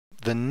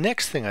The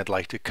next thing I'd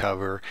like to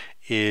cover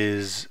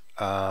is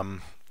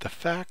the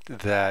fact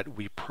that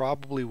we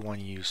probably want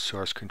to use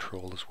source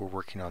control as we're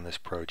working on this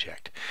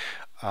project.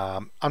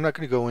 I'm not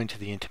going to go into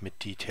the intimate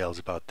details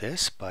about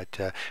this, but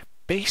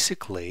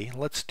basically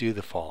let's do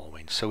the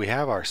following. So we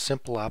have our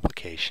simple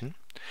application.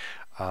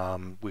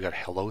 We got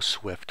hello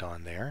Swift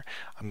on there.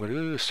 I'm going to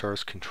go to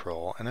source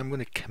control and I'm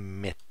going to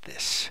commit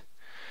this.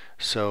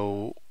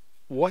 So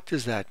what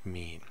does that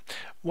mean?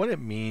 What it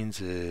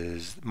means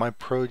is my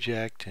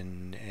project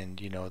and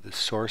you know, the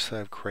source that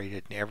I've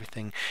created and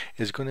everything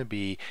is going to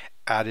be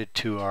added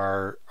to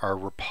our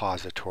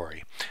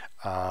repository.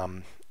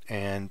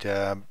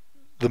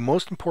 The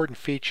most important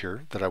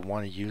feature that I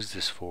want to use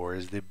this for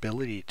is the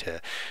ability to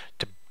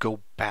go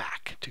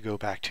back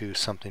to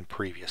something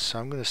previous. So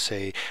I'm going to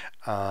say,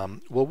 well,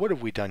 what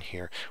have we done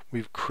here?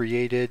 We've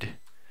created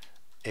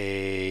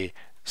a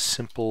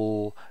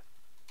simple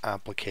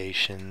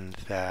application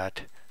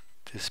that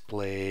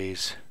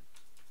displays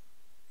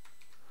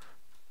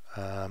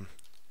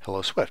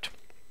hello Swift.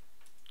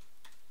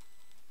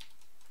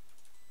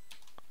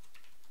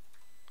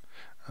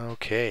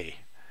 Okay,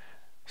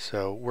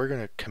 so we're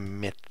going to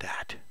commit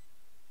that.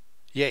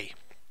 Yay.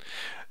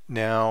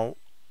 Now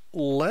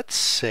let's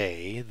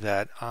say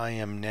that I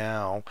am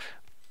now,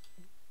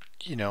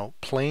 you know,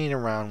 playing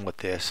around with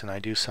this and I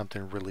do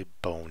something really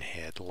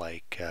bonehead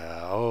like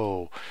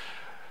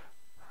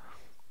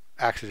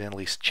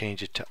accidentally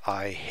change it to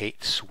I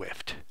hate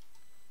Swift.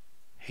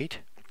 Hate?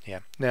 Yeah.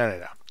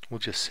 No. We'll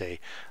just say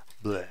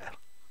bleh.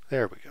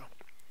 There we go.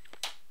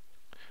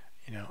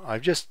 You know,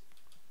 I've just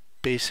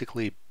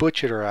basically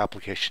butchered our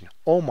application.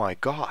 Oh my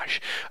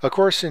gosh. Of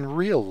course, in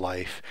real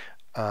life,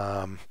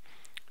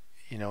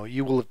 you know,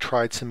 you will have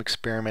tried some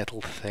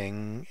experimental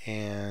thing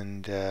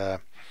and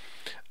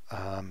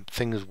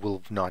things will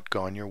have not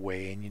gone your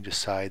way, and you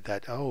decide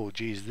that, oh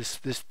geez,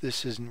 this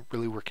isn't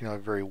really working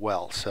out very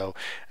well. So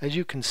as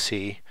you can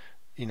see,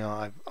 you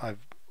know, I've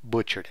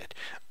butchered it.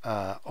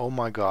 Oh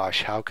my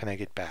gosh, how can I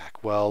get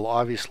back? Well,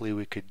 obviously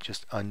we could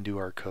just undo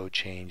our code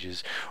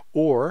changes,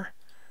 or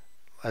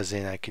as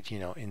in I could, you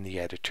know, in the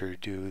editor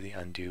do the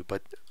undo,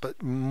 but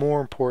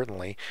more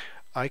importantly,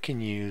 I can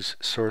use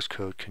source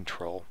code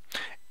control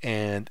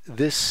and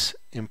this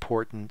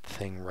important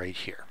thing right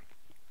here.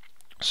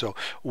 So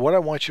what I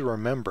want you to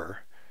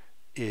remember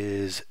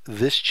is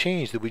this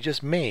change that we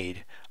just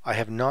made, I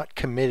have not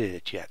committed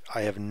it yet.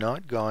 I have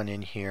not gone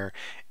in here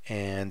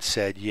and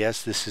said,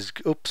 yes, this is,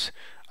 oops,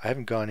 I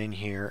haven't gone in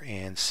here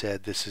and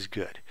said this is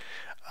good.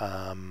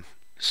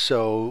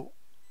 So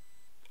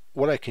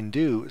what I can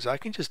do is I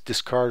can just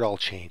discard all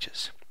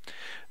changes.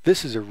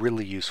 This is a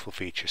really useful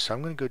feature. So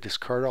I'm going to go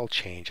discard all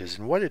changes,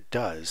 and what it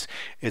does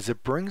is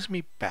it brings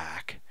me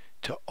back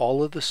to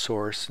all of the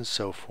source and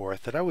so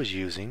forth that I was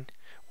using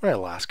when I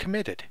last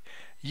committed.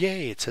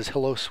 Yay, it says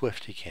hello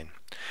Swift again.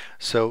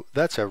 So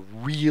that's a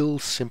real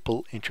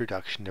simple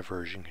introduction to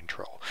version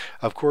control.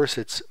 Of course,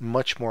 it's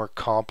much more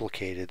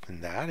complicated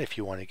than that if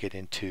you want to get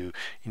into,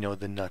 you know,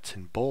 the nuts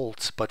and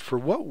bolts, but for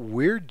what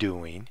we're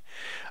doing,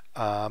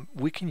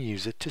 we can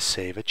use it to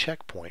save a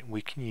checkpoint.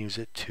 We can use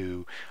it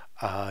to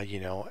you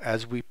know,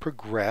 as we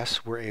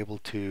progress, we're able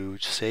to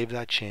save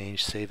that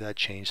change, save that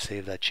change,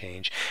 save that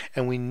change.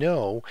 And we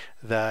know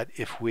that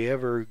if we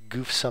ever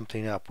goof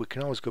something up, we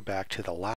can always go back to the last